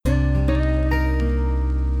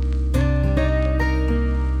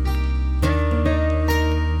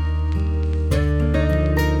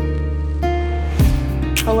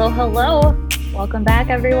Hello, hello. Welcome back,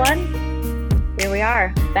 everyone. Here we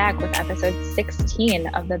are, back with episode 16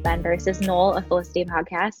 of the Ben versus Noel, a Felicity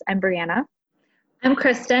podcast. I'm Brianna. I'm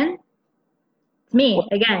Kristen. It's me,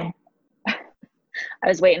 again. I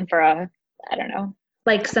was waiting for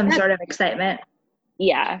like some sort of excitement.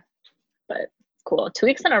 Yeah, but cool. 2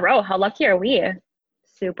 weeks in a row. How lucky are we?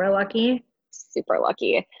 Super lucky. Super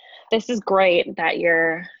lucky. This is great that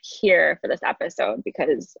you're here for this episode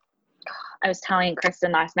because I was telling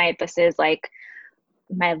Kristen last night, this is like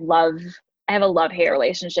my love. I have a love-hate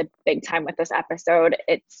relationship big time with this episode.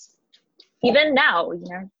 It's even now,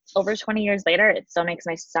 over 20 years later, it still makes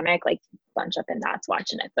my stomach like bunch up in knots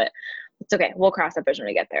watching it, but it's okay. We'll cross that bridge when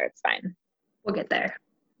we get there. It's fine. We'll get there.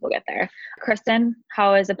 Kristen,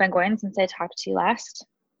 how has it been going since I talked to you last?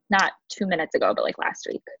 Not 2 minutes ago, but like last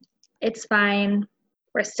week. It's fine.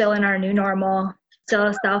 We're still in our new normal,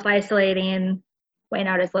 still self-isolating, weighing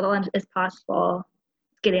out as little as possible.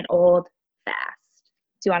 It's getting old fast.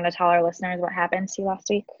 Do you want to tell our listeners what happened to you last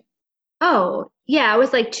week? Oh, yeah, it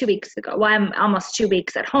was like 2 weeks ago. Well, I'm almost 2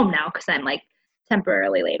 weeks at home now because I'm like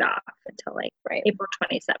temporarily laid off until like April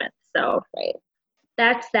 27th. So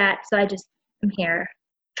that's that. So I'm here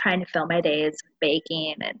trying to fill my days with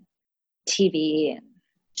baking and TV and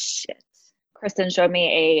shit. Kristen showed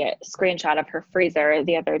me a screenshot of her freezer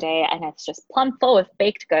the other day, and it's just plumb full with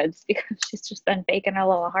baked goods because she's just been baking her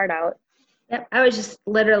little heart out. Yep, I was just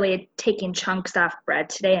literally taking chunks off bread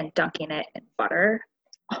today and dunking it in butter.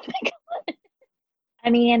 Oh my God.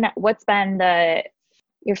 I mean, what's been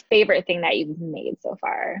your favorite thing that you've made so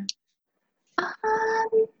far? I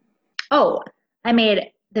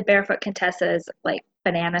made the Barefoot Contessa's like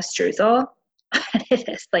banana streusel. It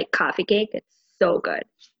is like coffee cake. It's so good.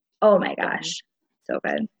 Oh my gosh. So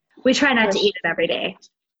good. We try not to eat it every day.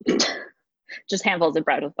 Just handfuls of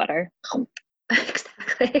bread with butter.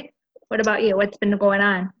 Exactly. What about you? What's been going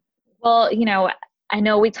on? Well, I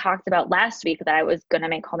know we talked about last week that I was going to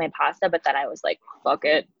make homemade pasta, but then I was like, fuck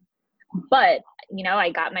it. But,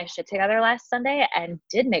 I got my shit together last Sunday and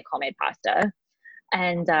did make homemade pasta.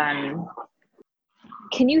 And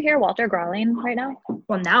can you hear Walter growling right now?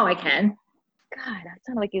 Well, now I can. God, that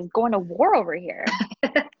sounded like he's going to war over here.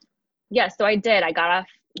 Yeah, so I did. I got off,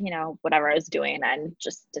 whatever I was doing and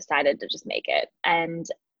just decided to just make it. And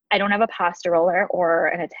I don't have a pasta roller or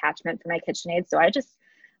an attachment for my KitchenAid. So I just,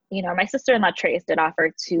 my sister-in-law Trace did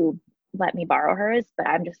offer to let me borrow hers, but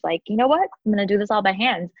I'm just like, you know what? I'm going to do this all by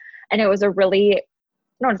hand. And it was a really, I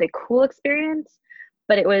don't want to say cool experience,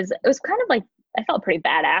 but it was kind of like, I felt pretty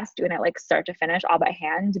badass doing it like start to finish all by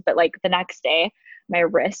hand. But like the next day, my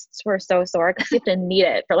wrists were so sore because you have to knead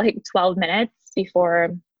it for like 12 minutes before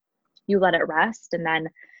you let it rest, and then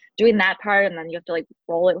doing that part, and then you have to like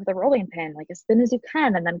roll it with a rolling pin like as thin as you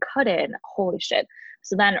can and then cut it, and holy shit.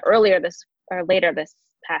 So then later this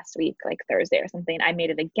past week, like Thursday or something, I made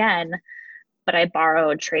it again, but I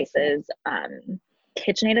borrowed Trace's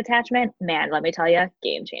KitchenAid attachment. Man, let me tell you,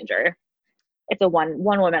 game changer. It's a one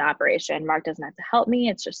woman operation. Mark doesn't have to help me.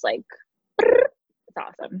 It's just like it's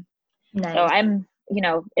awesome. Nice. So I'm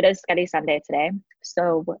it is Sketty Sunday today,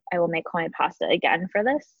 so I will make homemade pasta again for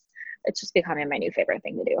this. It's just becoming my new favorite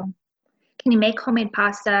thing to do. Can you make homemade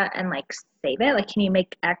pasta and like save it? Like, can you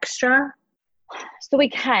make extra? So we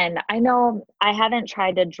can. I know I haven't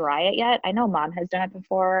tried to dry it yet. I know Mom has done it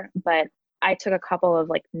before, but I took a couple of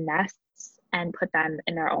like nests and put them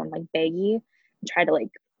in their own like baggie and tried to like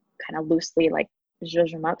kind of loosely like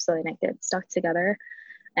zhuzh them up so they didn't get stuck together.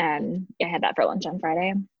 And I had that for lunch on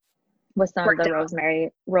Friday with some of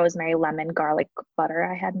the rosemary lemon garlic butter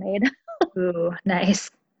I had made. Ooh, nice.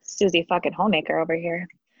 Susie fucking homemaker over here.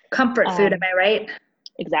 Comfort food, am I right?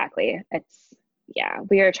 Exactly.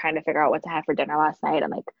 We were trying to figure out what to have for dinner last night,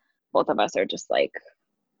 and like both of us are just like,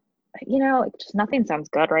 like just nothing sounds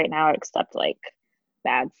good right now except like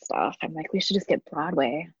bad stuff. I'm like, we should just get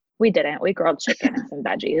Broadway. We didn't. We grilled chicken and some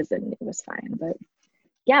veggies and it was fine. But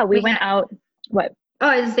yeah, we went out. What? Oh,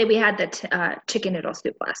 I was gonna say we had the chicken noodle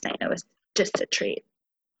soup last night. It was just a treat.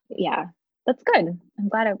 Yeah, that's good. I'm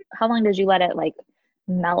glad. How long did you let it like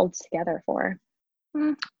meld together for?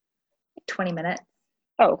 20 minutes.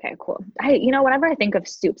 Oh, okay, cool. Whenever I think of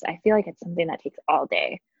soups, I feel like it's something that takes all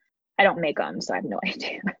day. I don't make them, so I have no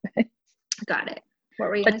idea. Got it. What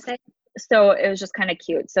were you gonna say? So it was just kind of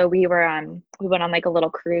cute. So we went on like a little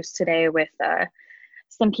cruise today with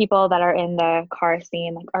some people that are in the car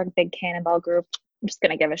scene, like our big Cannonball group. I'm just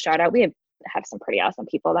gonna give a shout out. We have some pretty awesome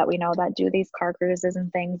people that we know that do these car cruises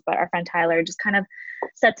and things, but our friend Tyler just kind of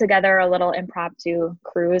set together a little impromptu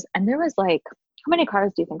cruise, and there was like, how many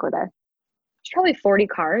cars do you think were there? There's probably 40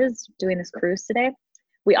 cars doing this cruise today.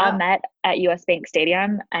 We all met at US Bank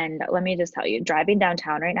Stadium, and let me just tell you, driving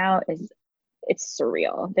downtown right now it's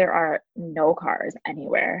surreal. There are no cars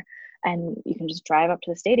anywhere, and you can just drive up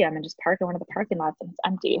to the stadium and just park in one of the parking lots and it's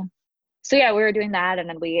empty. So yeah, we were doing that, and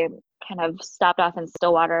then we kind of stopped off in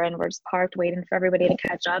Stillwater and we're just parked waiting for everybody to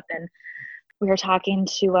catch up. And we were talking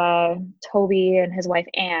to Toby and his wife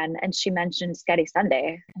Anne, and she mentioned Sketty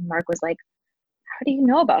Sunday, and Mark was like, "How do you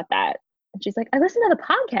know about that?" And she's like, "I listen to the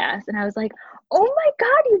podcast." And I was like, "Oh my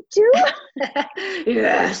God, you do?"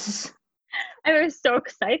 Yes. I was so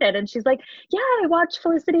excited. And she's like, "Yeah, I watch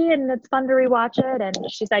Felicity and it's fun to rewatch it." And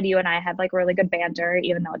she said, "You and I have like really good banter,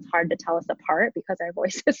 even though it's hard to tell us apart because our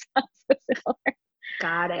voices sound so similar."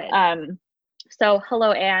 Got it. So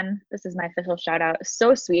hello, Anne. This is my official shout out.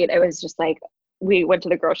 So sweet. It was just like, we went to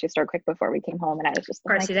the grocery store quick before we came home, and I was just of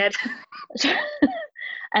course like, you did.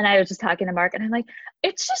 and I was just talking to Mark, and I'm like,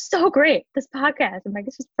 it's just so great, this podcast. I'm like,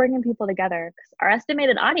 it's just bringing people together, because our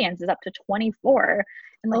estimated audience is up to 24.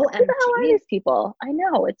 And like, who the hell are these people? I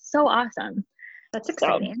know, it's so awesome. That's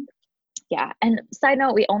exciting. So, yeah. And side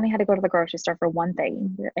note, we only had to go to the grocery store for one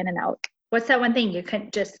thing. We're in and out. What's that one thing?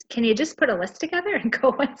 Can you just put a list together and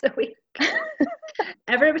go once a week?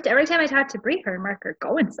 Every time I talk to Brie, her and Mark are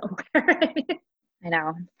going somewhere. I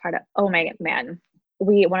know. Oh my man.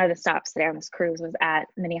 One of the stops today on this cruise was at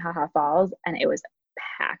Minnehaha Falls, and it was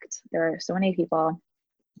packed. There were so many people.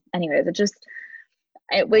 Anyways,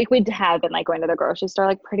 we have been like going to the grocery store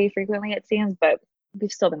like pretty frequently, it seems, but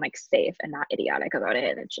we've still been like safe and not idiotic about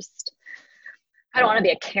it. It's just, I don't want to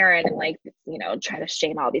be a Karen and like, try to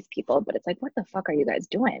shame all these people, but it's like, what the fuck are you guys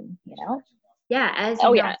doing? Yeah. Yeah.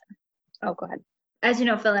 Oh, go ahead. As you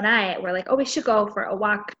know, Phil and I were like, oh, we should go for a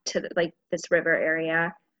walk to like this river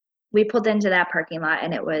area. We pulled into that parking lot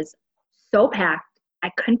and it was so packed.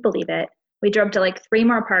 I couldn't believe it. We drove to like 3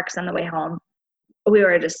 more parks on the way home. We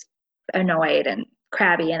were just annoyed and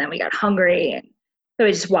crabby, and then we got hungry, and so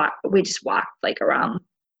we just walked like around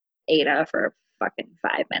Ada for fucking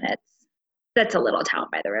 5 minutes. That's a little town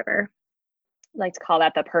by the river. I like to call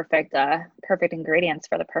that the perfect ingredients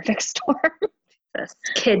for the perfect storm. Just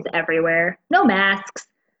kids everywhere, no masks.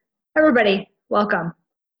 Everybody, welcome.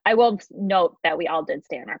 I will note that we all did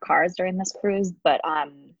stay in our cars during this cruise, but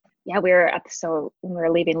yeah, when we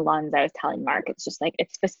were leaving Lund's, I was telling Mark, it's just like,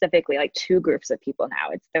 it's specifically like 2 groups of people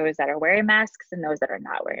now. It's those that are wearing masks and those that are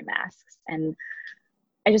not wearing masks. And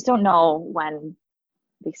I just don't know when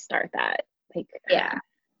we start that. Like, yeah,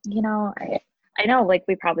 I know like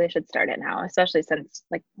we probably should start it now, especially since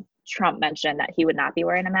like Trump mentioned that he would not be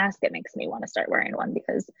wearing a mask. It makes me want to start wearing one,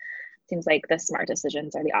 because it seems like the smart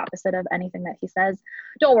decisions are the opposite of anything that he says.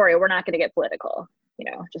 Don't worry, we're not going to get political.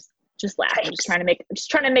 Just laugh. I'm just trying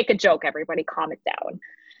to make a joke. Everybody, calm it down.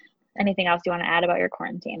 Anything else you want to add about your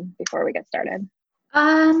quarantine before we get started?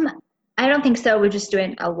 I don't think so. We're just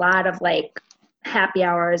doing a lot of like happy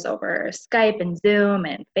hours over Skype and Zoom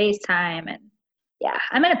and FaceTime, and yeah,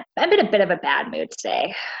 I'm in a bit of a bad mood today.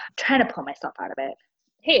 I'm trying to pull myself out of it.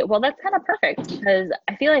 Hey, well, that's kind of perfect, because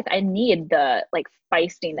I feel like I need the like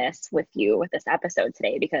feistiness with you with this episode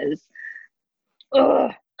today, because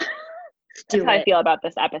that's how I feel about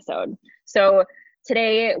this episode. So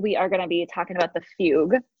today we are going to be talking about the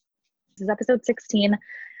Fugue. This is episode 16.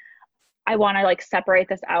 I want to like separate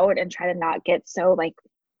this out and try to not get so like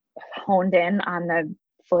honed in on the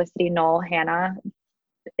Felicity, Noel, Hannah.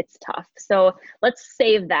 It's tough. So let's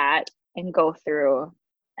save that and go through.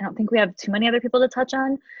 I don't think we have too many other people to touch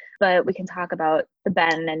on, but we can talk about the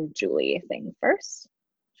Ben and Julie thing first.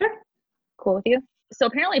 Sure. Cool with you? So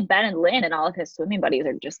apparently Ben and Lynn and all of his swimming buddies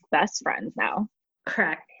are just best friends now.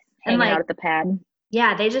 Correct. Hanging out at the pad.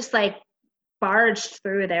 Yeah, they just like barged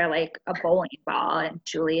through there like a bowling ball, and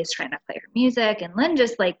Julie is trying to play her music, and Lynn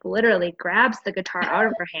just like literally grabs the guitar out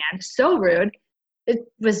of her hand. So rude. It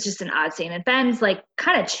was just an odd scene. And Ben's like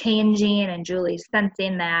kind of changing, and Julie's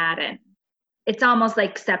sensing that, and it's almost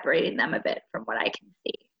like separating them a bit from what I can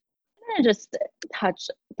see. I'm gonna just touch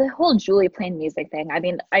the whole Julie playing music thing. I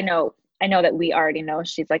mean, I know that we already know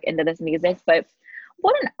she's like into this music, but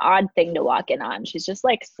what an odd thing to walk in on. She's just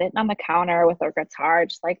like sitting on the counter with her guitar,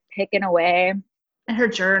 just like picking away. And her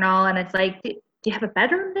journal, and it's like, do you have a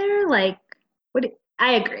bedroom there? Like,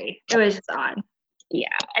 I agree. It was just odd.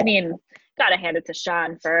 Yeah, I mean, gotta hand it to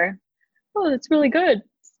Sean for, it's really good.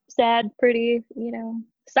 Sad, pretty,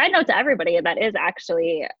 Side note to everybody, that is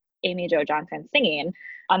actually Amy Jo Johnson singing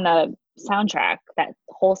on the soundtrack. That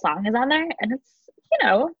whole song is on there, and it's,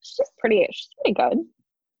 she's pretty good.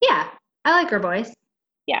 Yeah, I like her voice.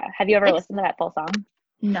 Yeah. Have you ever listened to that full song?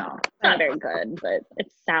 No. It's not very good, but it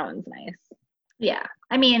sounds nice. Yeah.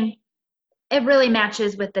 I mean, it really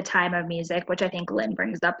matches with the time of music, which I think Lynn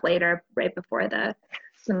brings up later, right before the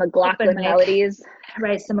Some McLaughlin melodies.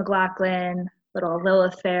 Right, some McLaughlin, little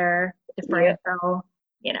Lilith Fair, DeFranco,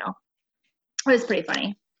 you know. It was pretty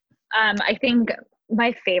funny. I think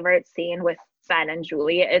my favorite scene with Ben and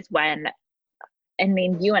Julie is when, I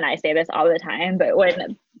mean, you and I say this all the time, but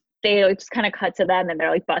when they just kind of cut to them and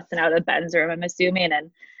they're like busting out of Ben's room, I'm assuming,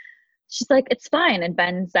 and she's like, it's fine. And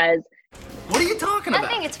Ben says, what are you talking about?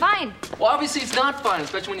 Nothing, it's fine. Well, obviously it's not fine,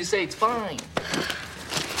 especially when you say it's fine.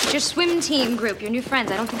 It's your swim team group, your new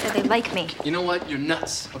friends. I don't think that they like me. You know what? You're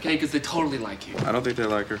nuts, okay? Because they totally like you. I don't think they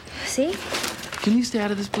like her. See? Can you stay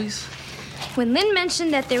out of this, please? When Lynn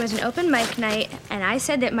mentioned that there was an open mic night, and I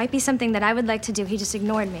said that might be something that I would like to do, he just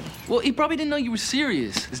ignored me. Well, he probably didn't know you were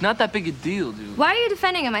serious. It's not that big a deal, dude. Why are you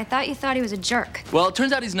defending him? I thought you thought he was a jerk. Well, it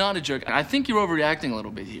turns out he's not a jerk, and I think you're overreacting a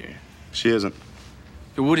little bit here. She isn't.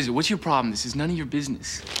 Hey, what is it? What's your problem? This is none of your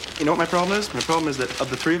business. You know what my problem is? My problem is that of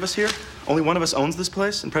the three of us here, only one of us owns this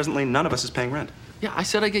place, and presently none of us is paying rent. Yeah, I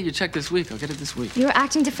said I'd get your check this week. I'll get it this week. You were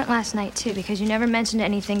acting different last night, too, because you never mentioned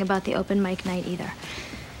anything about the open mic night either.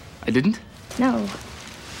 I didn't? No.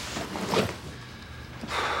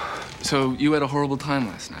 So you had a horrible time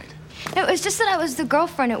last night? It was just that I was the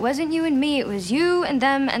girlfriend. It wasn't you and me. It was you and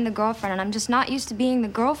them and the girlfriend. And I'm just not used to being the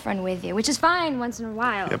girlfriend with you, which is fine once in a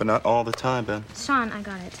while. Yeah, but not all the time, Ben. Sean, I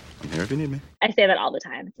got it. I'm here if you need me. I say that all the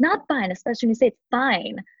time. It's not fine, especially when you say it's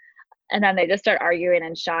fine. And then they just start arguing,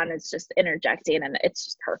 and Sean is just interjecting, and it's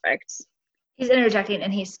just perfect. He's interjecting,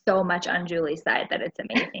 and he's so much on Julie's side that it's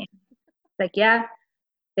amazing. Like, yeah,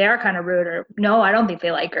 they are kind of rude, or no, I don't think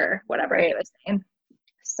they like her, whatever he was saying.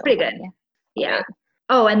 So pretty funny. good. Yeah.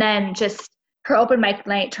 Oh, and then just her open mic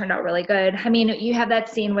night turned out really good. I mean, you have that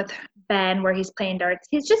scene with Ben where he's playing darts.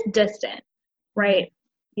 He's just distant, right?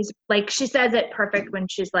 He's like, she says it perfect when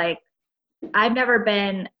she's like, I've never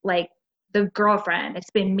been like the girlfriend.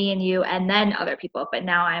 It's been me and you and then other people, but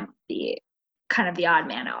now I'm the kind of the odd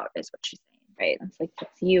man out is what she's saying. Right. It's like,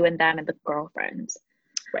 it's you and them and the girlfriends.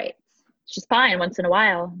 Right. It's just fine once in a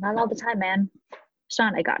while. Not all the time, man.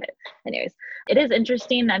 Sean, I got it. Anyways, it is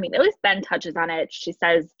interesting. I mean, at least Ben touches on it. She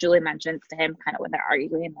says, Julie mentions to him kind of when they're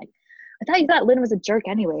arguing, like, I thought you thought Lynn was a jerk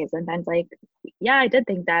anyways. And Ben's like, yeah, I did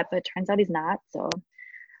think that, but it turns out he's not. So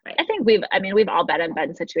right. I think we've all been in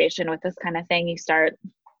Ben's situation with this kind of thing. You start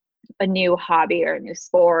a new hobby or a new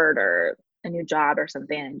sport or a new job or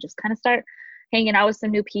something and just kind of start hanging out with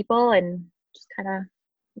some new people and just kind of.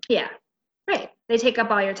 Yeah. Right. They take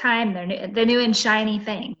up all your time. They're the new and shiny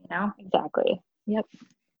thing, you know? Exactly. Yep.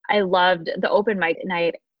 I loved the open mic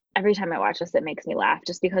night. Every time I watch this, it makes me laugh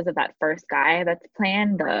just because of that first guy that's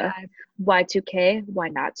playing the Y2K, why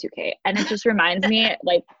not 2K? And it just reminds me,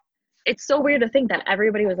 like, it's so weird to think that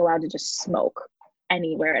everybody was allowed to just smoke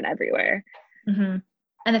anywhere and everywhere. Mm-hmm.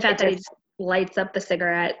 And the fact that he just lights up the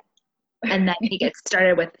cigarette and then he gets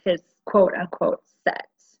started with his quote unquote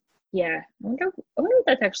sets. Yeah. I wonder what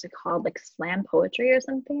that's actually called, like slam poetry or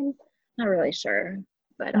something. Not really sure.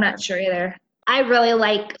 But I'm not sure either. I really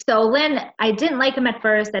so Lynn, I didn't like him at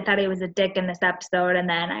first. I thought he was a dick in this episode. And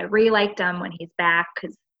then I liked him when he's back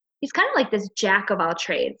because he's kind of like this jack of all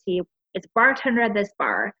trades. He is a bartender at this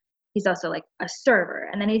bar. He's also like a server.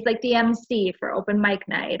 And then he's like the MC for open mic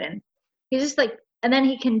night. And he's just like, and then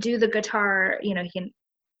he can do the guitar, you know, he can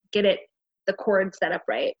get it, the chords set up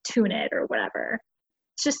right, tune it or whatever.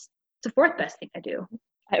 It's the fourth best thing I do.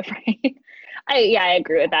 Right. I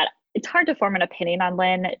agree with that. It's hard to form an opinion on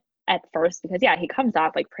Lynn at first because he comes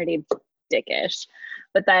off like pretty dickish,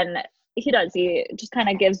 but then he just kind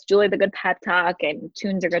of gives Julie the good pep talk and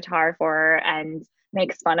tunes her guitar for her and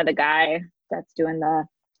makes fun of the guy that's doing the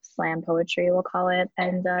slam poetry, we'll call it.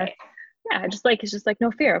 And it's just like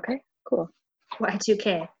no fear. Okay, cool.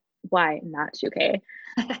 Y2K. Why not 2K?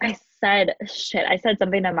 I said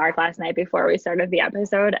something to Mark last night before we started the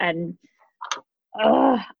episode, and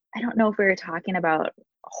I don't know if we were talking about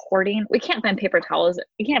hoarding. We can't find paper towels.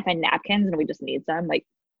 We can't find napkins, and we just need some, like,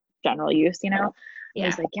 general use, you know? Yeah.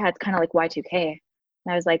 He's like, yeah, it's kind of like Y2K.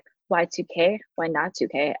 And I was like, Y2K? Why not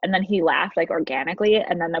 2K? And then he laughed, like, organically,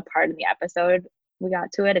 and then the part in the episode, we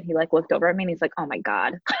got to it, and he, like, looked over at me, and he's like, oh, my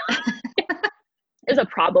God. There's a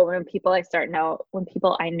problem when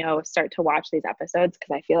people I know start to watch these episodes,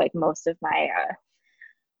 because I feel like most of my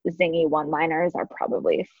zingy one-liners are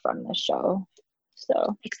probably from the show.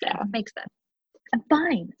 So makes sense. I'm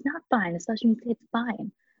fine. It's not fine, especially when you say it's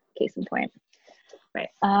fine. Case in point. Right.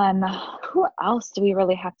 Who else do we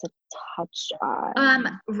really have to touch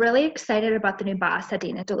on? Really excited about the new boss,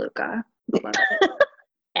 Adina DeLuca.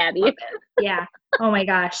 Abby. Love it. Yeah. Oh my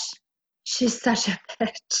gosh. She's such a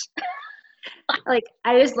bitch. Like,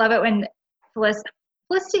 I just love it when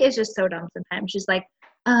Felicity is just so dumb sometimes. She's like,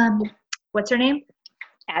 what's her name?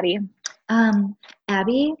 Abby.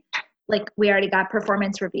 Abby, like we already got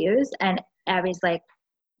performance reviews, and Abby's like,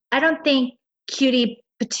 I don't think Cutie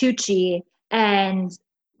Patucci and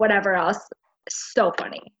whatever else is so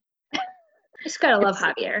funny. Just gotta love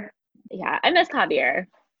Javier. Yeah, I miss Javier.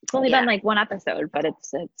 It's only been like one episode, but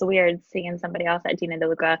it's weird seeing somebody else at Tina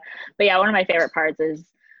DeLuca. But yeah, one of my favorite parts is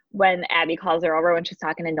when Abby calls her over when she's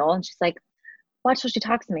talking to Noel, and she's like, watch how she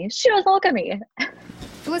talks to me. She doesn't look at me.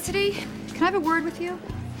 Felicity, can I have a word with you?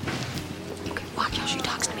 Okay, watch how she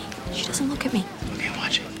talks to me. She doesn't look at me. Okay,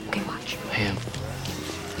 watch it. Okay, watch. I am.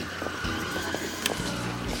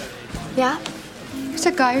 Yeah? Who's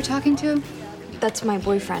that guy you're talking to? That's my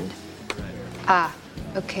boyfriend. Ah,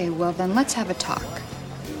 okay, well then let's have a talk.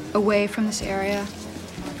 Away from this area.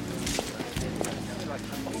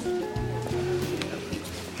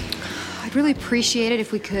 I'd really appreciate it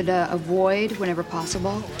if we could avoid, whenever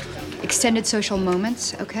possible, extended social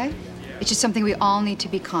moments, okay? It's just something we all need to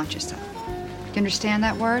be conscious of. Do you understand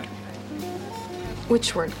that word?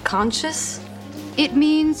 Which word? Conscious? It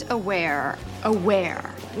means aware.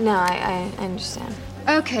 Aware. No, I understand.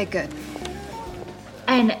 Okay, good.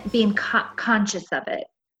 And being conscious of it.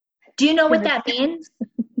 Do you know what that means?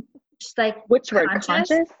 Just like which word?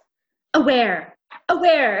 Conscious? Aware.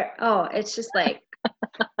 Aware. Oh, it's just like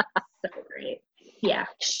so great. Yeah.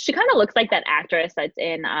 She kind of looks like that actress that's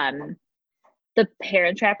in the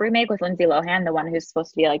Parent Trap remake with Lindsay Lohan, the one who's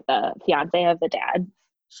supposed to be like the fiance of the dad.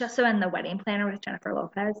 She's also in The Wedding Planner with Jennifer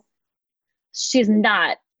Lopez. She's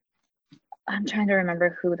not. I'm trying to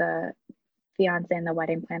remember who the fiance in The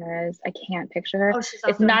Wedding Planner is. I can't picture her. Oh, she's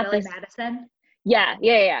also it's not Billy this, Madison.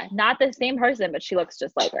 Yeah. Not the same person, but she looks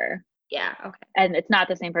just like her. Yeah, okay. And it's not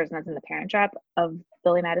the same person that's in The Parent Trap of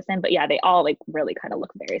Billy Madison, but yeah, they all like really kind of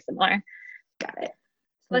look very similar. Got it.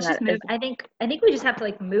 So let's just move. I think we just have to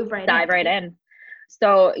like move right dive right in.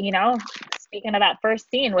 So, speaking of that first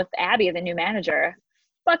scene with Abby, the new manager,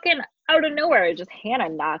 fucking out of nowhere, just Hannah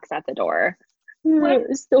knocks at the door.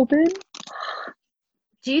 It's open.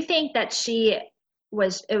 Do you think that it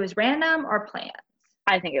was random or planned?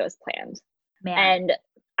 I think it was planned. Man. And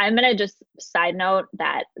I'm going to just side note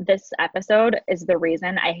that this episode is the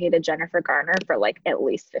reason I hated Jennifer Garner for like at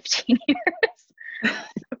least 15 years.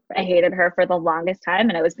 I hated her for the longest time,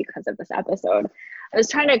 and it was because of this episode. I was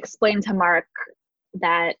trying to explain to Mark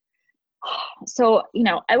that, so,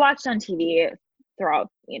 I watched on TV throughout,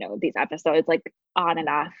 these episodes, like on and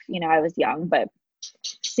off. I was young, but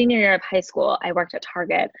senior year of high school, I worked at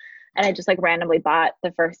Target, and I just like randomly bought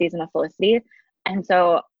the first season of Felicity. And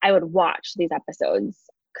so I would watch these episodes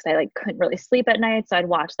because I like couldn't really sleep at night. So I'd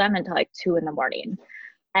watch them until like 2 a.m.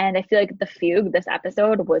 And I feel like The Fugue, this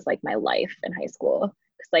episode, was like my life in high school.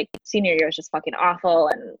 Because like senior year was just fucking awful,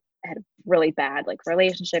 and I had a really bad like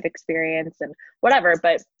relationship experience and whatever.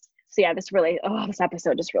 But so yeah, this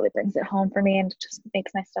episode just really brings it home for me, and just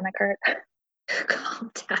makes my stomach hurt.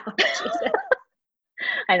 Calm down. Jesus.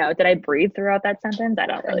 I know. Did I breathe throughout that sentence? I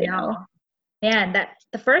don't really know. Man, that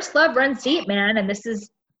the first love runs deep, man. And this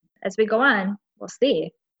is, as we go on, we'll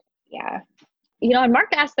see. Yeah. And Mark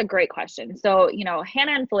asked a great question. So,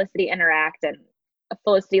 Hannah and Felicity interact, and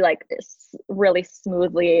Felicity like really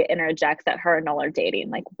smoothly interjects that her and Noel are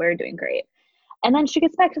dating. Like, we're doing great. And then she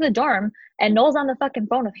gets back to the dorm, and Noel's on the fucking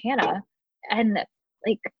phone with Hannah. And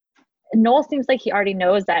like, Noel seems like he already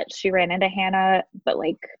knows that she ran into Hannah, but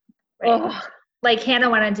like, like Hannah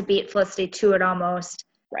wanted to beat Felicity to it almost.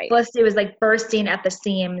 Right. Felicity was like bursting at the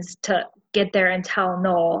seams to get there and tell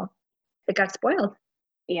Noel. It got spoiled.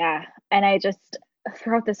 Yeah. And I just,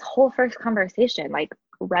 throughout this whole first conversation, like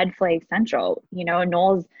red flag central,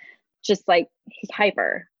 Noel's just like, he's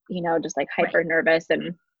hyper, just like hyper nervous.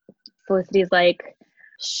 And Felicity's like,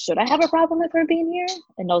 should I have a problem with her being here?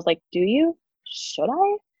 And Noel's like, do you? Should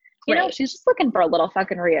I? She's just looking for a little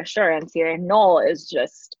fucking reassurance here. And Noel is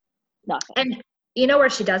just nothing. And where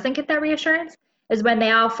she doesn't get that reassurance is when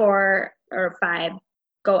they all 4 or 5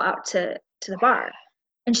 go out to the bar.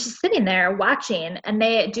 And she's sitting there watching, and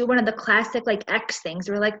they do one of the classic like X things.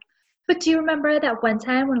 We're like, but do you remember that one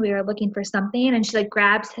time when we were looking for something? And she like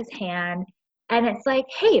grabs his hand, and it's like,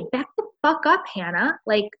 hey, back the fuck up, Hannah.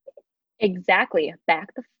 Like, exactly,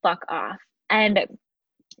 back the fuck off. And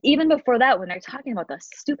even before that, when they're talking about the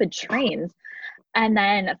stupid trains, and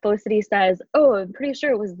then Felicity says, oh, I'm pretty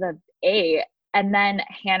sure it was the A. And then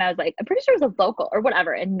Hannah's like, I'm pretty sure it was a local or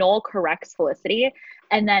whatever. And Noel corrects Felicity.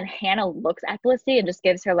 And then Hannah looks at Felicity and just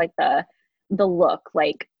gives her like the look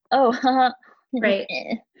like, oh, right.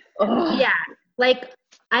 Yeah. Like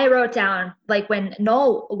I wrote down, like when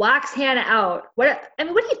Noel walks Hannah out, what are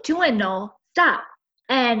you doing, Noel? Stop.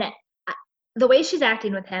 And the way she's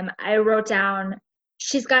acting with him, I wrote down,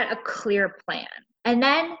 she's got a clear plan. And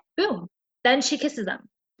then boom, then she kisses him.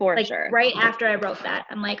 For like sure. right after I wrote that.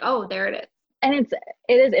 I'm like, oh, there it is. And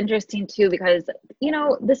it is interesting too, because, you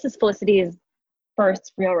know, this is Felicity's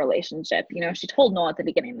first real relationship. You know, she told Noel at the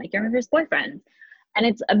beginning, like, you're my first boyfriend. And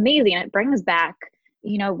it's amazing. It brings back,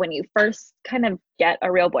 you know, when you first kind of get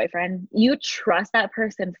a real boyfriend, you trust that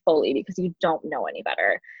person fully because you don't know any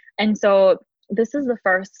better. And so this is the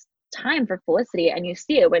first time for Felicity, and you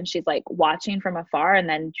see it when she's like watching from afar, and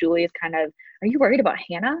then Julie's kind of, are you worried about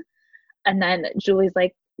Hannah? And then Julie's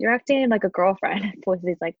like, you're acting like a girlfriend. And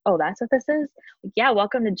Felicity's like, oh, that's what this is? Like, yeah,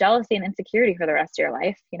 welcome to jealousy and insecurity for the rest of your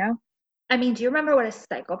life, you know? I mean, do you remember what a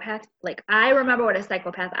psychopath, like, I remember what a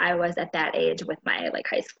psychopath I was at that age with my, like,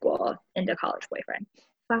 high school into college boyfriend.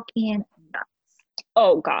 Fucking nuts.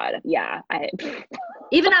 Oh, God. Yeah.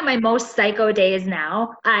 Even on my most psycho days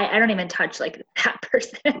now, I don't even touch, like, that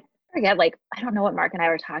person. Forget, like, I don't know what Mark and I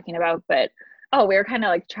were talking about, but, we were kind of,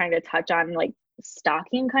 like, trying to touch on, like,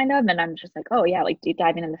 stalking kind of, and I'm just like, oh yeah, like deep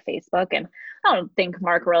diving into Facebook, and I don't think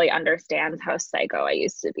Mark really understands how psycho I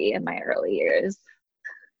used to be in my early years.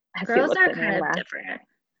 Girls are kind of different.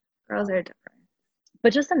 Girls are different.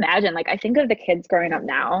 But just imagine, like, I think of the kids growing up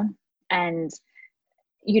now, and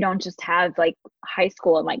you don't just have like high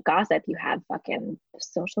school and like gossip, you have fucking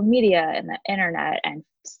social media and the internet and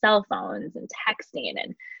cell phones and texting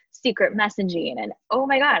and secret messaging, and oh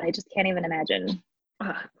my God, I just can't even imagine.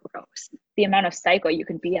 Ugh, gross. The amount of psycho you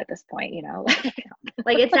can be at this point, you know?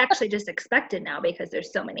 Like, it's actually just expected now because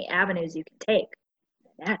there's so many avenues you can take.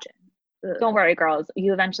 Imagine. Ugh. Don't worry, girls.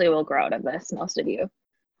 You eventually will grow out of this, most of you.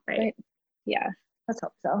 Right? Yeah. Let's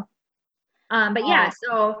hope so. But yeah,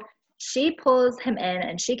 so she pulls him in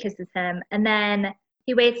and she kisses him, and then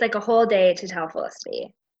he waits like a whole day to tell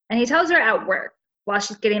Felicity. And he tells her at work while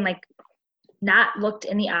she's getting like not looked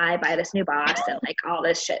in the eye by this new boss and like all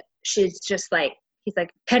this shit. She's just like, he's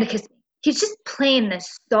like, kind of kiss me. He's just playing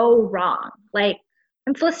this so wrong. Like,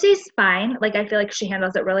 and Felicity's fine. Like, I feel like she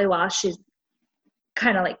handles it really well. She's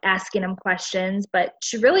kind of like asking him questions, but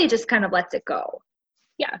she really just kind of lets it go.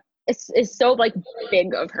 Yeah. It's so like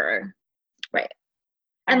big of her. Right.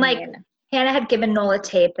 And like Hannah had given Noel a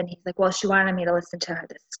tape, and he's like, well, she wanted me to listen to her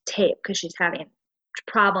this tape because she's having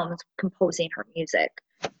problems composing her music.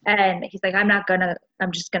 And he's like, I'm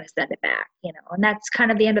just going to send it back, you know? And that's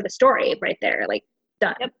kind of the end of the story right there. Like,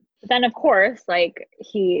 done. Yep. Then of course, like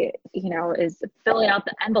he, you know, is filling out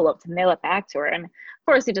the envelope to mail it back to her. And of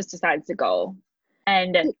course he just decides to go.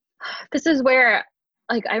 And this is where,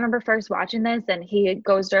 like, I remember first watching this, and he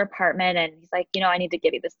goes to her apartment and he's like, you know, I need to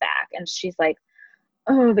give you this back. And she's like,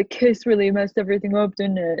 oh, the kiss really messed everything up,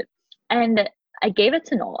 didn't it? And I gave it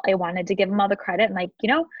to Noel. I wanted to give him all the credit. And like, you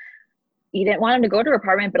know, he didn't want him to go to her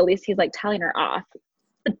apartment, but at least he's like telling her off.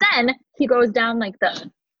 But then he goes down like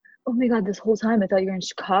oh my God, this whole time I thought you were in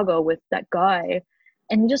Chicago with that guy.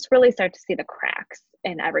 And you just really start to see the cracks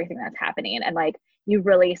in everything that's happening. And like, you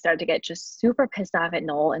really start to get just super pissed off at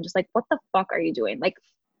Noel and just like, what the fuck are you doing? Like,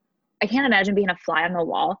 I can't imagine being a fly on the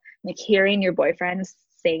wall, like hearing your boyfriend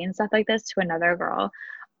saying stuff like this to another girl.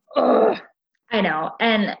 Ugh. I know.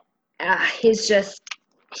 And he's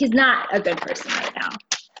not a good person right now.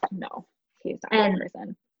 No, he's not a good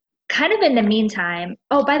person. Kind of in the meantime,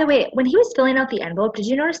 oh, by the way, when he was filling out the envelope, did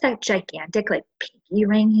you notice that gigantic like pinky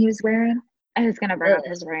ring he was wearing? I was gonna bring up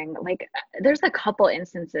his ring. Like, there's a couple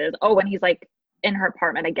instances. Oh, when he's like in her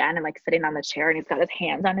apartment again and like sitting on the chair and he's got his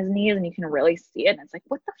hands on his knees and you can really see it. And it's like,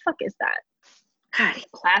 what the fuck is that? God,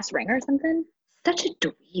 class ring or something? Such a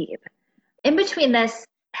dweeb. In between this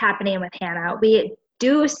happening with Hannah, we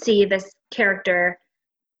do see this character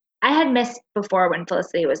I had missed before when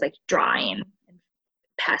Felicity was like drawing in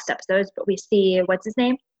past episodes, but we see, what's his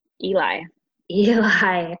name? Eli.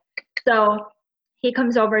 So he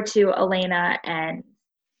comes over to Elena and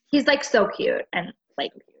he's like so cute and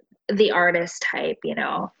like the artist type, you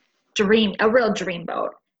know, a real dreamboat.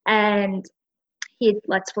 And he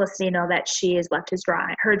lets Felicity know that she has left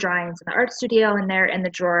her drawings in the art studio, and they're in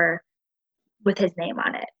the drawer with his name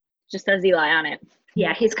on it. Just says Eli on it.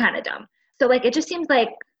 Yeah, he's kind of dumb. So like, it just seems like,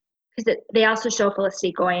 because they also show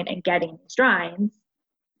Felicity going and getting his drawings,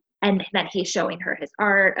 and then he's showing her his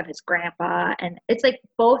art of his grandpa, and it's like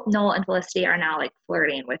both Noel and Felicity are now like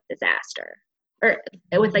flirting with disaster, or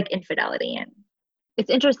with like infidelity. And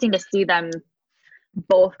it's interesting to see them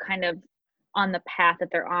both kind of on the path that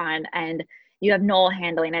they're on, and you have Noel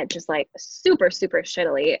handling it just like super, super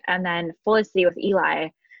shittily, and then Felicity with Eli,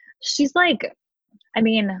 she's like, I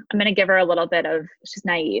mean, I'm going to give her a little bit of, she's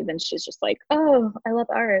naive and she's just like, oh, I love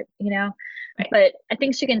art, you know? Right. But I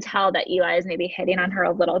think she can tell that Eli is maybe hitting on her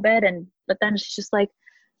a little bit. But then she's just like,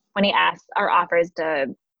 when he asks or offers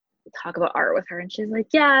to talk about art with her, and she's like,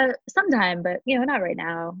 yeah, sometime, but you know, not right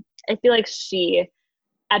now. I feel like she,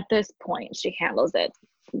 at this point, she handles it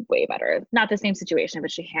way better. Not the same situation,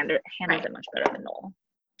 but she handles it much better than Noel.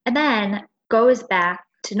 And then goes back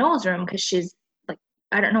to Noel's room because she's like,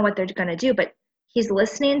 I don't know what they're going to do, but he's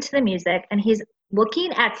listening to the music and he's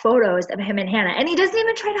looking at photos of him and Hannah. And he doesn't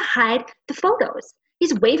even try to hide the photos.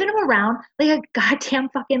 He's waving them around like a goddamn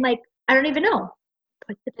fucking, like, I don't even know.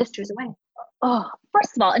 Put the pictures away. Oh,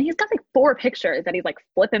 first of all, and he's got like 4 pictures that he's like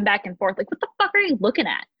flipping back and forth. Like, what the fuck are you looking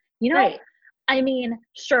at? You know? Right. I mean,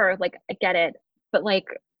 sure, like, I get it. But like,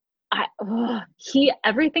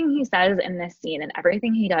 everything he says in this scene and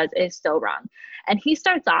everything he does is so wrong. And he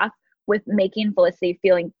starts off with making Felicity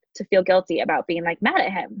feel guilty about being like mad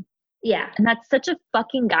at him. Yeah. And that's such a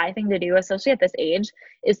fucking guy thing to do, especially at this age,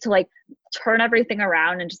 is to like turn everything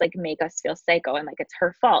around and just like make us feel psycho and like it's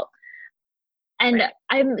her fault. And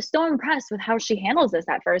I'm so impressed with how she handles this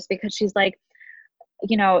at first, because she's like,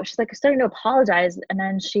 you know, she's like starting to apologize. And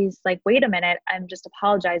then she's like, wait a minute, I'm just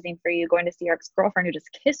apologizing for you going to see your ex-girlfriend who just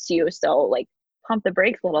kissed you. So like pump the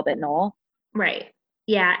brakes a little bit, Noel. Right.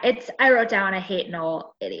 Yeah. I wrote down, I hate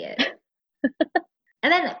Noel, idiot.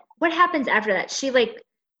 And then what happens after that? She like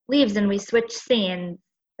leaves and we switch scenes,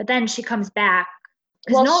 but then she comes back.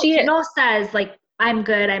 Well, Noel says like, I'm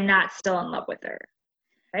good. I'm not still in love with her.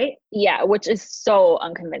 Right? Yeah, which is so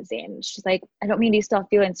unconvincing. She's like, I don't mean, do you still have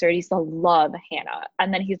feelings, sir? Do you still love Hannah?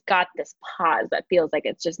 And then he's got this pause that feels like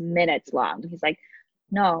it's just minutes long. He's like,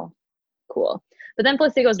 no, cool. But then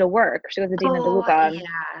Felicity goes to work. She goes to Dina DeLuca.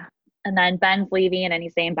 Yeah. And then Ben's leaving and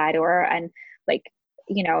he's saying bye to her. And like,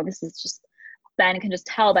 you know, this is just, Ben can just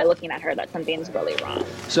tell by looking at her that something's really wrong.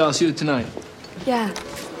 So I'll see you tonight. Yeah.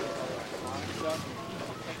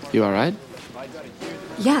 You all right?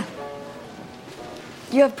 Yeah.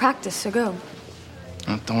 You have practice, so go.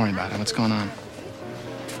 Oh, don't worry about it. What's going on?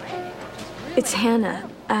 It's Hannah.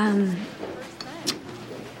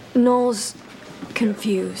 Noel's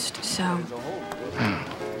confused, so. Oh.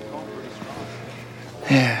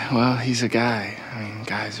 Yeah, well, he's a guy. I mean,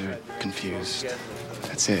 guys are confused.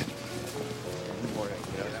 That's it.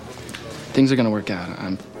 Things are gonna work out.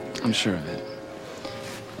 I'm sure of it.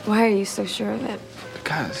 Why are you so sure of it?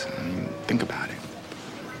 Because, I mean, think about it.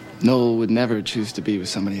 Noel would never choose to be with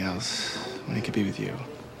somebody else when he could be with you.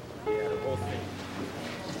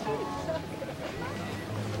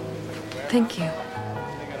 Thank you.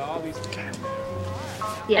 Okay.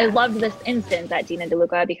 Yeah. I loved this instance at Dina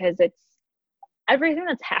DeLuca because it's everything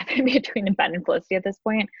that's happened between Ben and Felicity at this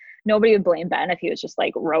point. Nobody would blame Ben if he was just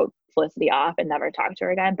like wrote Felicity off and never talked to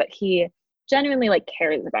her again, but he genuinely like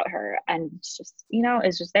cares about her and just, you know,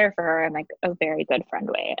 is just there for her in like a very good friend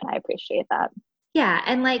way. And I appreciate that. Yeah,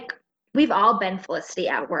 and like we've all been Felicity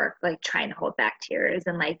at work, like trying to hold back tears,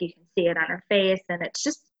 and like you can see it on her face, and it's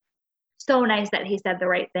just so nice that he said the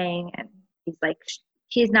right thing, and he's like,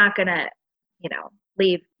 he's not gonna, you know,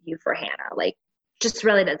 leave you for Hannah. Like, just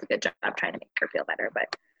really does a good job trying to make her feel better.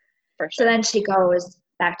 But for sure. So then she goes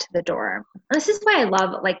back to the dorm. This is why I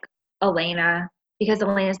love like Elena, because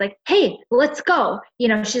Elena's like, hey, let's go. You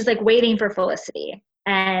know, she's like waiting for Felicity,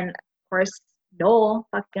 and of course Noel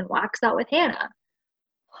fucking walks out with Hannah.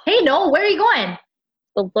 Hey, Noel, where are you going?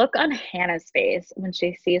 The look on Hannah's face when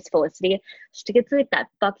she sees Felicity, she gets like that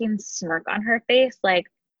fucking smirk on her face, like,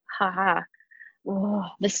 haha. Oh,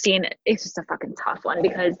 this scene is just a fucking tough one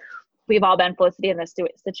because we've all been Felicity in this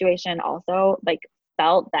situation also, like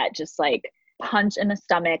felt that just like punch in the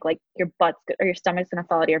stomach, like your stomach's gonna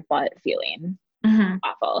fall out of your butt feeling. Mm-hmm.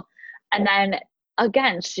 Awful. And then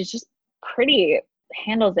again, she's just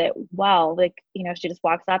handles it well. Like, you know, she just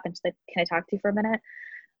walks up and she's like, can I talk to you for a minute?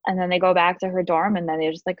 And then they go back to her dorm and then they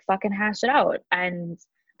just like fucking hash it out. And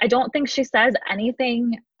I don't think she says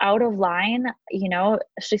anything out of line. You know,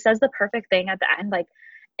 she says the perfect thing at the end. Like,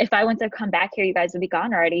 if I went to come back here, you guys would be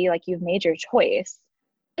gone already. Like, you've made your choice.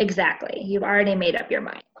 Exactly. You've already made up your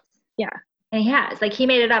mind. Yeah. And he has. Like, he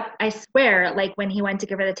made it up, I swear, like when he went to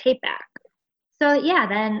give her the tape back. So yeah,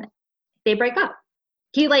 then they break up.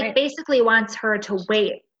 He like basically wants her to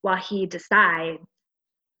wait while he decides,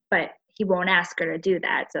 but he won't ask her to do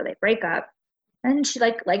that. So they break up. And she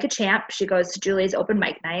like a champ, she goes to Julie's open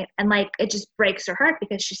mic night, and like it just breaks her heart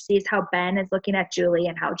because she sees how Ben is looking at Julie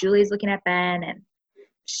and how Julie's looking at Ben, and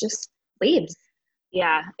she just leaves.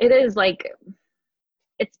 Yeah, it is like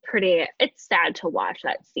it's sad to watch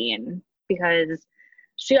that scene because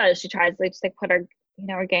she tries to just like put her, you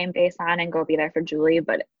know, her game face on and go be there for Julie,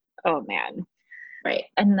 but oh man. Right.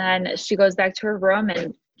 And then she goes back to her room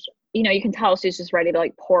and, you know, you can tell she's just ready to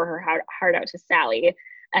like pour her heart out to Sally.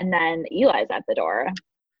 And then Eli's at the door.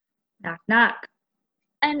 Knock, knock.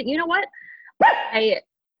 And you know what? Hey,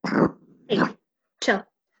 chill.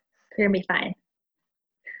 You're gonna be fine.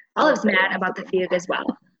 Olive's mad about the feud as well.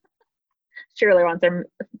 She really wants her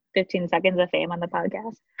 15 seconds of fame on the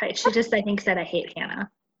podcast. Right. She just, I think, said, I hate Hannah.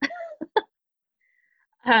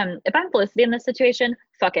 If I'm Felicity in this situation,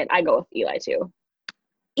 fuck it. I go with Eli too.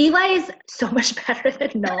 Eli is so much better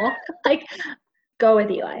than Noel. Like, go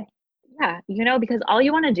with Eli. Yeah, because all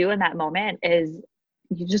you want to do in that moment is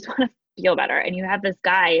you just want to feel better. And you have this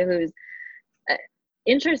guy who's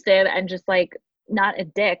interested and just like not a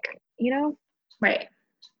dick, Right.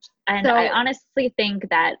 And so, I honestly think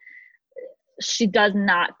that she does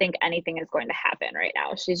not think anything is going to happen right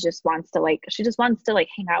now. She just wants to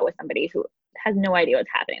hang out with somebody who has no idea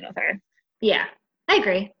what's happening with her. Yeah, I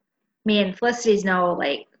agree. I mean, Felicity's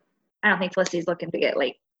I don't think Felicity's looking to get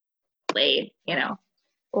like laid,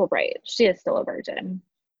 Well, right. She is still a virgin.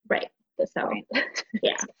 Right. This point.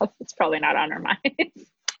 Yeah. It's probably not on her mind. Right.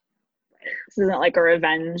 This isn't like a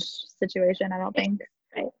revenge situation, I don't think.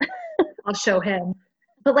 Right. I'll show him.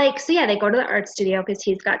 But they go to the art studio because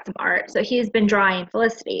he's got some art. So he's been drawing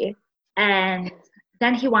Felicity. And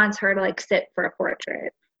then he wants her to sit for a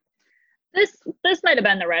portrait. This might have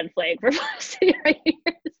been the red flag for Felicity right here.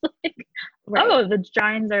 It's right. Oh, the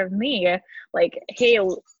drawings are of me. Like, hey,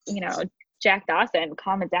 Jack Dawson,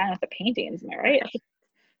 calm it down with the paintings, am I right?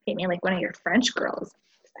 Paint me like one of your French girls.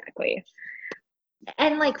 Exactly.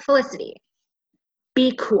 And Felicity,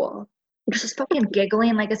 be cool. She's fucking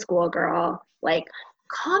giggling like a schoolgirl.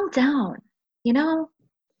 Calm down.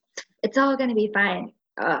 It's all gonna be fine.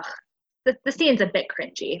 Ugh. The scene's a bit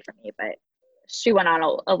cringy for me, but she went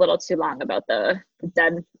on a little too long about the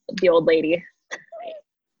old lady.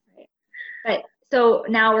 Right. But so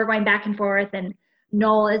now we're going back and forth, and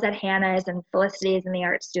Noel is at Hannah's and Felicity is in the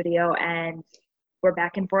art studio, and we're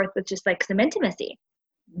back and forth with just some intimacy.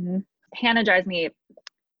 Mm-hmm. Hannah drives me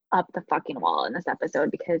up the fucking wall in this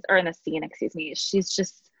episode or in the scene, excuse me. She's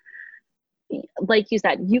just, like you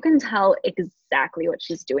said, you can tell exactly what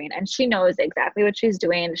she's doing, and she knows exactly what she's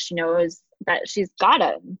doing. She knows that she's got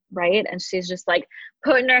him, right? And she's just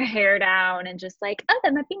putting her hair down and just oh,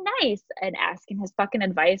 that might be nice, and asking his fucking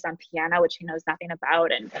advice on piano, which he knows nothing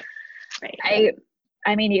about. And right.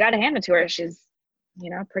 I mean, you gotta hand it to her. She's,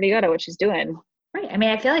 pretty good at what she's doing. Right. I mean,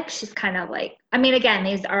 I feel like she's kind of again,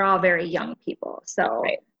 these are all very young people, so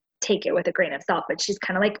take it with a grain of salt, but she's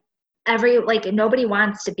kind of nobody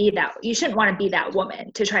wants to be that. You shouldn't want to be that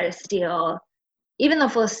woman to try to steal, even though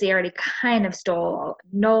Felicity already kind of stole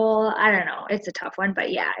Noel. I don't know. It's a tough one,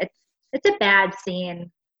 but yeah, it's a bad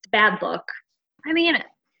scene. It's a bad look. I mean,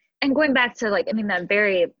 and going back to that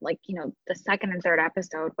very the second and third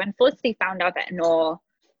episode, when Felicity found out that Noel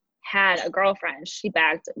had a girlfriend, she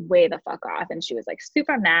backed way the fuck off, and she was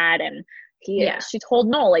super mad, and she told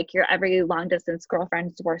Noel your every long distance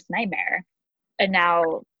girlfriend's worst nightmare. And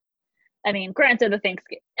now, I mean, granted,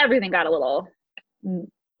 everything got a little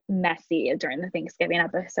messy during the Thanksgiving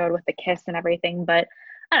episode with the kiss and everything, but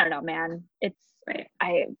I don't know, man. It's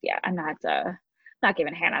I'm not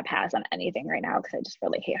giving Hannah a pass on anything right now, because I just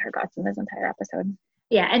really hate her guts in this entire episode.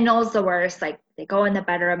 Yeah, and Noel's the worst. They go in the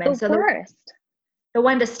bedroom, and the worst. The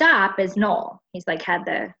one to stop is Noel. He's had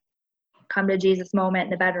the come to Jesus moment in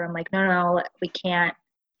the bedroom. No, we can't.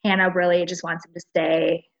 Hannah really just wants him to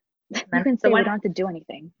stay. You can say we don't have to do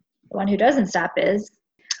anything. The one who doesn't stop is.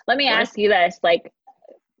 Let me ask you this,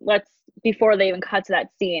 before they even cut to that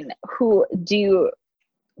scene,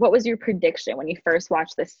 what was your prediction when you first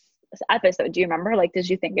watched this episode? Do you remember? Did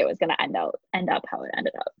you think it was going to end up how it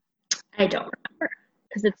ended up? I don't remember.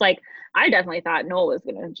 Because it's I definitely thought Noel was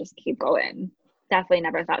going to just keep going. Definitely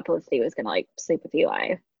never thought Felicity was going to sleep with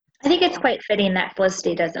Eli. I think it's quite fitting that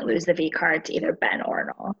Felicity doesn't lose the V card to either Ben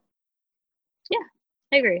or Noel. Yeah,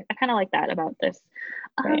 I agree. I kind of like that about this.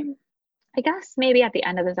 Right. I guess maybe at the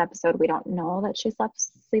end of this episode, we don't know that she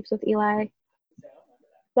sleeps with Eli.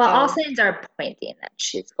 Well, all signs are pointing that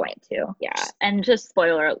she's going to. Yeah, and just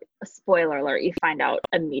spoiler alert, you find out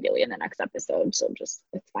immediately in the next episode, so it's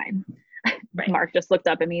fine. Right. Mark just looked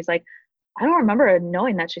up at me. He's like, I don't remember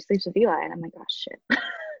knowing that she sleeps with Eli. And I'm like, oh, shit.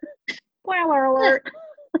 Spoiler alert.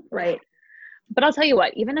 Right. But I'll tell you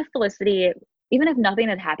what, even if nothing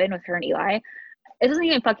had happened with her and Eli, it doesn't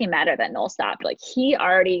even fucking matter that Noel stopped. He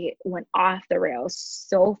already went off the rails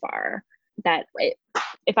so far that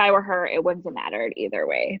if I were her, it wouldn't have mattered either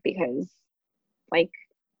way, because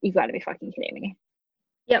you've got to be fucking kidding me.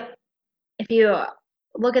 Yep. If you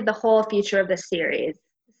look at the whole future of this series,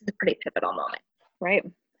 this is a pretty pivotal moment. Right.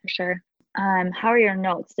 For sure. How are your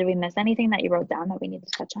notes? Did we miss anything that you wrote down that we need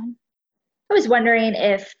to touch on? I was wondering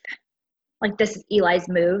if this is Eli's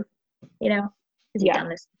move, has he done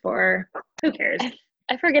this before? Who cares?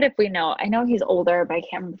 I forget if we know. I know he's older, but I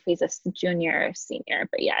can't remember if he's a junior or senior.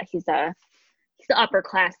 But yeah, he's he's the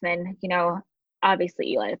upperclassman, you know.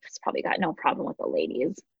 Obviously, Eli's probably got no problem with the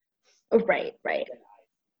ladies. Oh, right.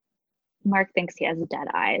 Mark thinks he has dead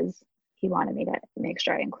eyes. He wanted me to make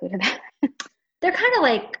sure I included that. They're kind of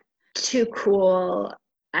like too cool,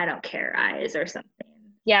 I don't care eyes or something.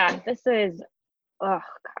 Yeah, this is, oh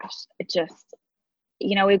gosh, it just,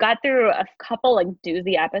 you know, we got through a couple like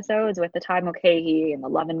doozy episodes with the Todd Mulcahy and the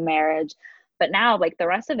Love and Marriage, but now like the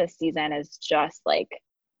rest of this season is just like,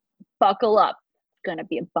 buckle up, gonna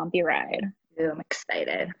be a bumpy ride. Ooh, I'm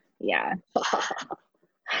excited. Yeah.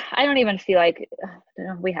 I don't even feel like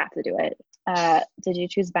we have to do it. Did you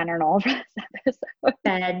choose Ben or Noel for this episode?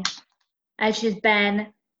 Ben. I choose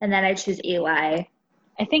Ben, and then I choose Eli.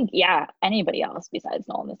 I think, yeah, anybody else besides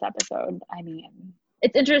Noel in this episode. I mean,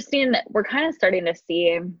 it's interesting that we're kind of starting to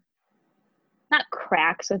see, not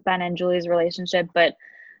cracks with Ben and Julie's relationship, but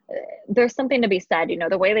there's something to be said. You know,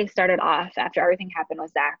 the way they started off after everything happened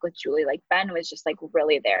with Zach, with Julie, like Ben was just like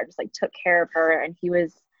really there, just like took care of her, and he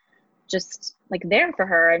was just like there for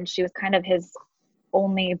her, and she was kind of his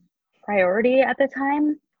only priority at the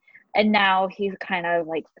time. And now he's kind of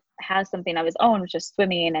like has something of his own, which is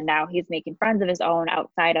swimming, and now he's making friends of his own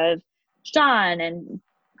outside of Sean and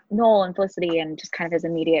Noel and Felicity and just kind of his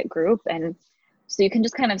immediate group. And so you can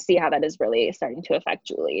just kind of see how that is really starting to affect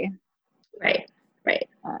Julie. Right.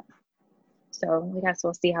 So I guess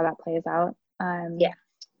we'll see how that plays out. Yeah. I'm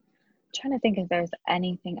trying to think if there's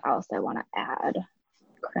anything else I want to add.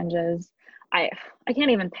 Cringes. I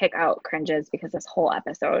can't even pick out cringes because this whole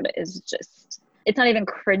episode is just, it's not even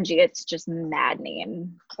cringy, it's just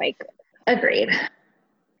maddening. Like, agreed.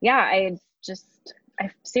 Yeah, I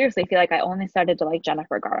seriously feel like I only started to like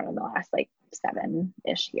Jennifer Garner in the last like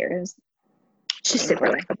 7-ish years. She's super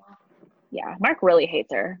likable. Yeah, Mark really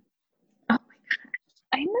hates her. Oh my god.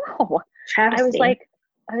 I know. Travesty.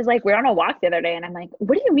 I was like, we were on a walk the other day, and I'm like,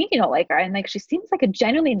 what do you mean you don't like her? And like, she seems like a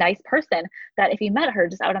genuinely nice person that if you met her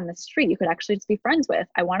just out on the street, you could actually just be friends with.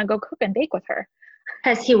 I want to go cook and bake with her.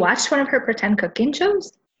 Has he watched one of her pretend cooking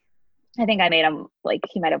shows? I think I made him, like,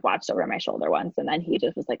 he might have watched over my shoulder once, and then he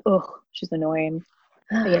just was like, oh, she's annoying.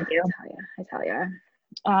 I tell you.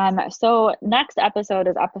 So next episode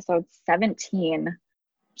is episode 17,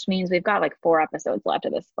 which means we've got like 4 episodes left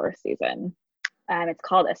of this first season. It's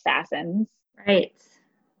called Assassins. Right.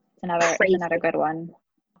 It's another good one.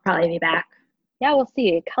 Probably be back. Yeah, we'll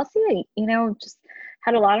see. Kelsey, you know, just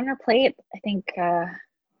had a lot on her plate. I think,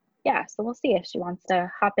 yeah, so we'll see if she wants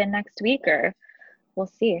to hop in next week, or we'll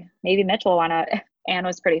see. Maybe Mitch will want to. Anne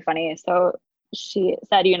was pretty funny. So she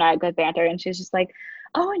said, you and I had good banter, and she's just like,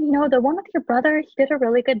 oh, and you know, the one with your brother, he did a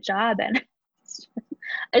really good job. And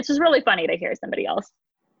it's just really funny to hear somebody else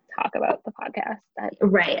talk about the podcast.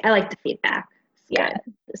 Right. I like the feedback. Yeah.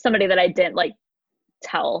 Somebody that I didn't like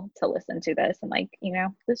tell to listen to this, and like, you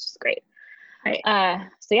know, this is great. Right.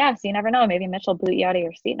 So yeah, so you never know. Maybe Mitch will boot you out of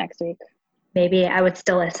your seat next week. Maybe. I would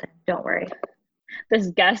still listen. Don't worry. This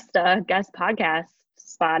guest podcast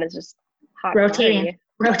spot is just hot.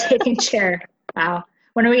 Rotating chair. Wow.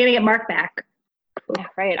 When are we gonna get Mark back? Yeah,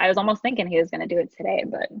 right. I was almost thinking he was gonna do it today,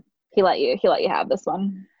 but he let you have this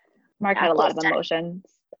one. Mark had a lot of emotions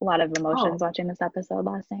watching this episode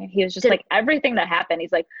last night. He was just like, everything that happened,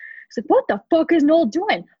 he's like, what the fuck is Noel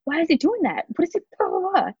doing? Why is he doing that? What is he? Blah, blah,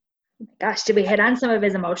 blah. Oh my gosh, did we hit on some of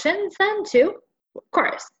his emotions then too? Of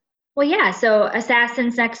course. Well, yeah. So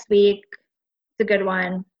Assassins next week. It's a good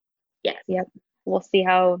one. Yes. Yep. We'll see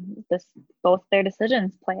how both their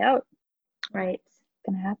decisions play out. Right. It's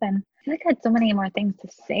gonna happen. I feel like I had so many more things to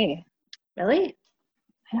say. Really?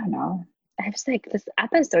 I don't know. I just like, this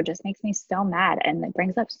episode just makes me so mad, and it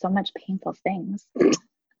brings up so much painful things.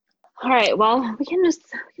 All right, well, we can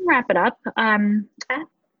wrap it up. I'm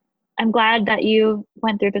glad that you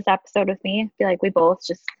went through this episode with me. I feel like we both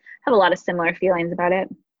just have a lot of similar feelings about it.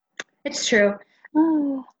 It's true.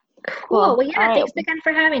 Oh, cool. Well, yeah, thanks again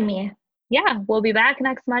for having me. Yeah, we'll be back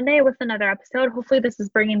next Monday with another episode. Hopefully this is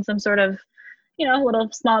bringing some sort of, you know, little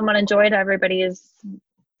small amount of joy to everybody's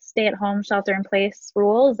stay-at-home, shelter-in-place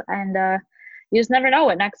rules. And you just never know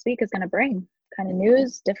what next week is going to bring. Kind of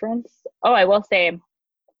news, difference. Oh, I will say,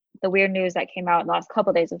 the weird news that came out in the last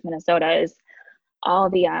couple of days with Minnesota is all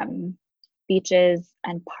the beaches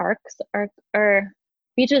and parks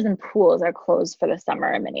beaches and pools are closed for the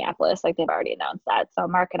summer in Minneapolis. Like, they've already announced that. So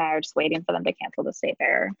Mark and I are just waiting for them to cancel the state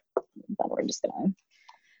fair. Then we're just gonna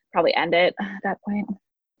probably end it at that point.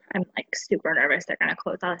 I'm like super nervous. They're gonna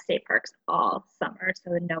close all the state parks all summer,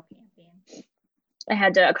 so no camping. I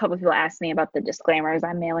had a couple of people ask me about the disclaimers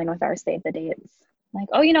I'm mailing with our save the dates. Like,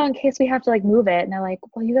 oh, you know, in case we have to like move it. And they're like,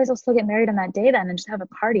 well, you guys will still get married on that day then and just have a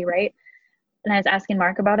party, right? And I was asking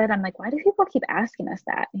Mark about it. I'm like, why do people keep asking us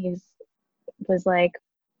that? And he's was like,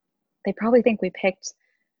 they probably think we picked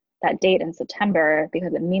that date in September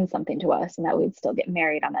because it means something to us and that we'd still get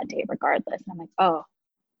married on that date regardless. And I'm like, oh,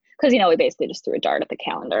 because, we basically just threw a dart at the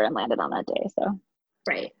calendar and landed on that day. So,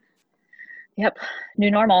 right. Yep.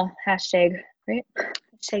 New normal, hashtag, right?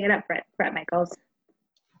 Shake it up, Bret Michaels.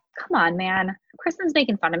 Come on, man. Kristen's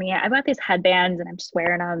making fun of me. I got these headbands and I'm just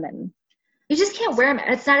wearing them, and you just can't wear them.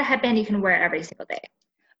 It's not a headband you can wear every single day.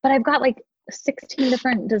 But I've got like 16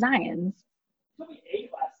 different designs. Only 8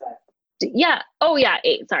 last set. Yeah. Oh yeah,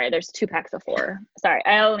 8. Sorry, there's 2 packs of 4. Sorry,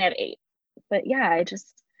 I only have 8. But yeah, I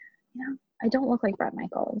just, I don't look like Bret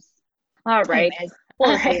Michaels. All right. Anyways.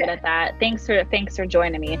 We'll just leave it at that. Thanks for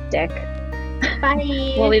joining me, Dick.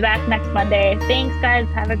 Bye. We'll be back next Monday. Thanks, guys.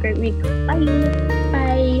 Have a great week. Bye.